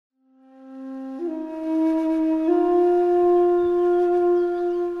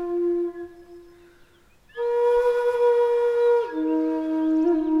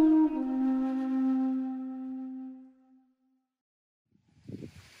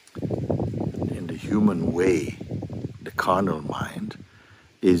human way, the carnal mind,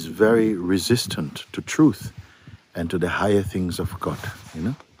 is very resistant to truth and to the higher things of God, you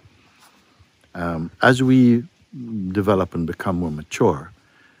know. As we develop and become more mature,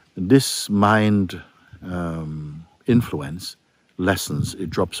 this mind influence lessens, it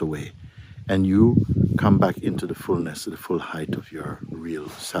drops away, and you come back into the fullness, the full height of your real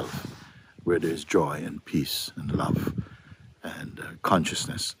self, where there's joy and peace and love, and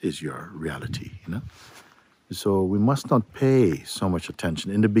consciousness is your reality, you know. So we must not pay so much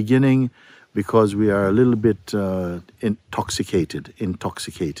attention in the beginning, because we are a little bit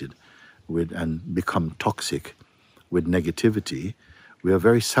intoxicated with, and become toxic with negativity. We are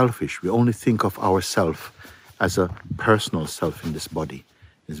very selfish. We only think of ourselves as a personal self in this body.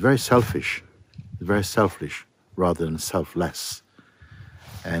 It's very selfish, it's very selfish rather than selfless.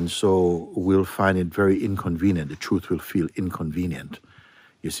 And so we'll find it very inconvenient. The truth will feel inconvenient.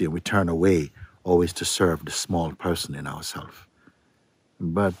 You see, we turn away always to serve the small person in ourselves.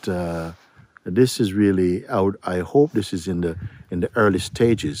 But this is really out. I hope this is in the early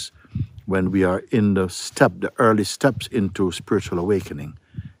stages, when we are in the early steps into spiritual awakening.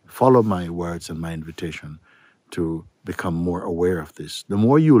 Follow my words and my invitation to become more aware of this. The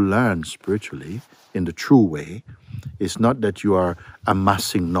more you learn spiritually in the true way, it's not that you are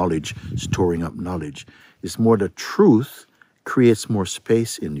amassing knowledge, storing up knowledge. It's more that truth creates more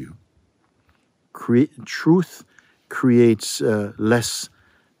space in you. Truth creates less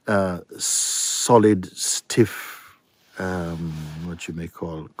solid, stiff, what you may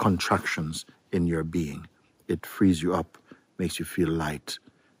call contractions in your being. It frees you up, makes you feel light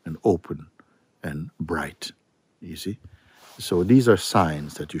and open and bright, you see? So these are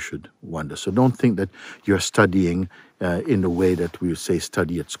signs that you should wonder. So don't think that you're studying in the way that we say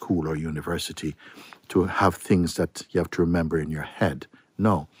study at school or university, to have things that you have to remember in your head.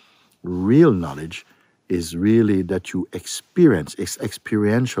 No, real knowledge is really that you experience. It's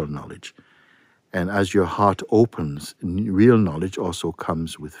experiential knowledge. And as your heart opens, real knowledge also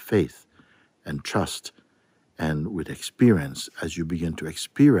comes with faith and trust and with experience. As you begin to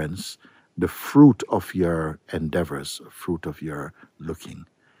experience the fruit of your endeavors, fruit of your looking,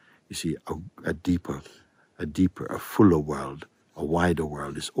 you see a deeper, a fuller world, a wider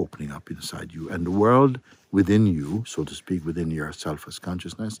world is opening up inside you. And the world within you, so to speak, within yourself as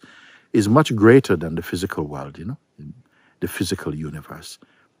consciousness, is much greater than the physical world, you know, the physical universe.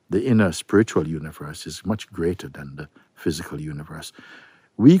 The inner spiritual universe is much greater than the physical universe.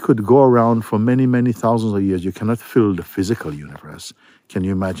 We could go around for many, many thousands of years. You cannot fill the physical universe. Can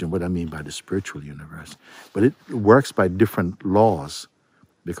you imagine what I mean by the spiritual universe? But it works by different laws,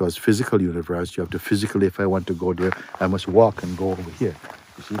 because physical universe, you have to physically, if I want to go there, I must walk and go over here.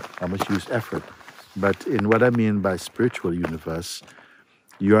 You see, I must use effort. But in what I mean by spiritual universe,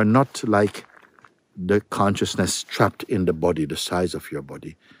 you are not like the consciousness trapped in the body, the size of your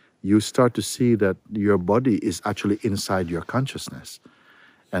body. You start to see that your body is actually inside your consciousness.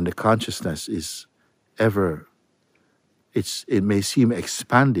 And the consciousness is ever, it may seem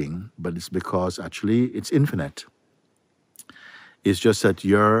expanding, but it's because actually it's infinite. It's just that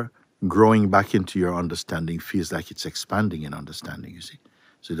you're growing back into your understanding feels like it's expanding in understanding, you see.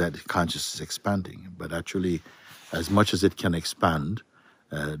 So that the consciousness is expanding. But actually, as much as it can expand,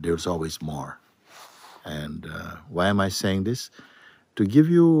 there's always more. And why am I saying this? To give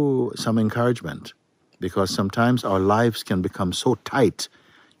you some encouragement, because sometimes our lives can become so tight.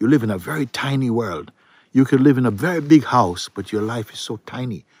 You live in a very tiny world. You could live in a very big house, but your life is so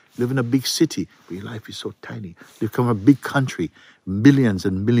tiny. You live in a big city, but your life is so tiny. You come from a big country, millions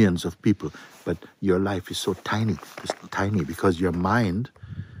and millions of people, but your life is so tiny. It's tiny because your mind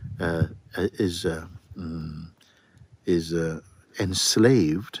is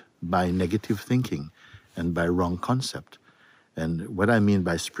enslaved by negative thinking and by wrong concept. And what I mean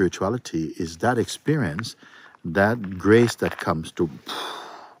by spirituality is that experience, that grace that comes to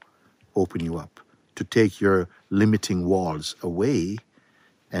open you up, to take your limiting walls away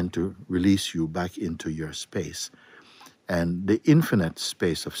and to release you back into your space. And the infinite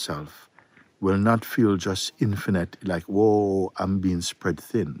space of self will not feel just infinite, like, whoa, I'm being spread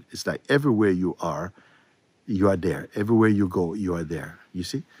thin. It's like everywhere you are there. Everywhere you go, you are there. You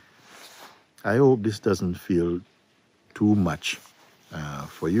see? I hope this doesn't feel too much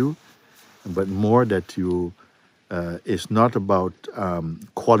for you, but more that you, it's not about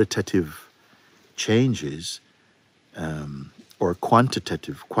qualitative changes or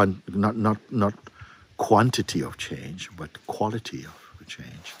quantitative, not quantity of change, but quality of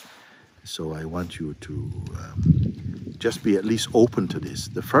change. So I want you to just be at least open to this.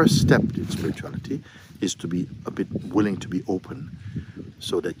 The first step in spirituality is to be a bit willing to be open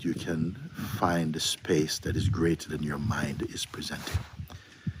so that you can find the space that is greater than your mind is presenting.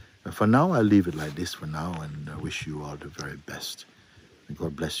 For now, I'll leave it like this for now, and I wish you all the very best. And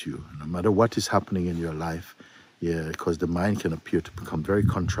God bless you. No matter what is happening in your life, yeah, because the mind can appear to become very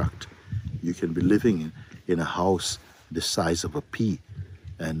contract. You can be living in a house the size of a pea,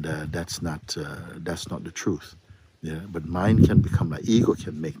 and that's not the truth. Yeah, but mind can become like ego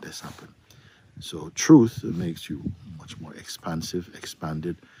can make this happen. So truth makes you much more expansive,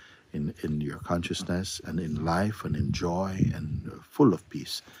 expanded in your consciousness and in life and in joy and full of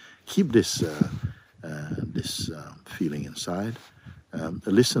peace. Keep this feeling inside.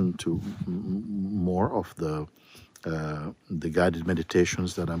 Listen to more of the guided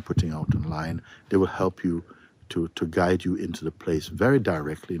meditations that I'm putting out online. They will help you to guide you into the place very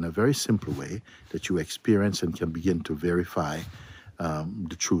directly in a very simple way that you experience and can begin to verify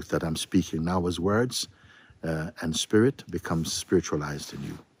the truth that I'm speaking now as words, and spirit becomes spiritualized in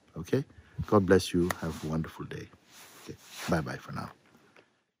you. Okay? God bless you. Have a wonderful day. Okay. Bye-bye for now.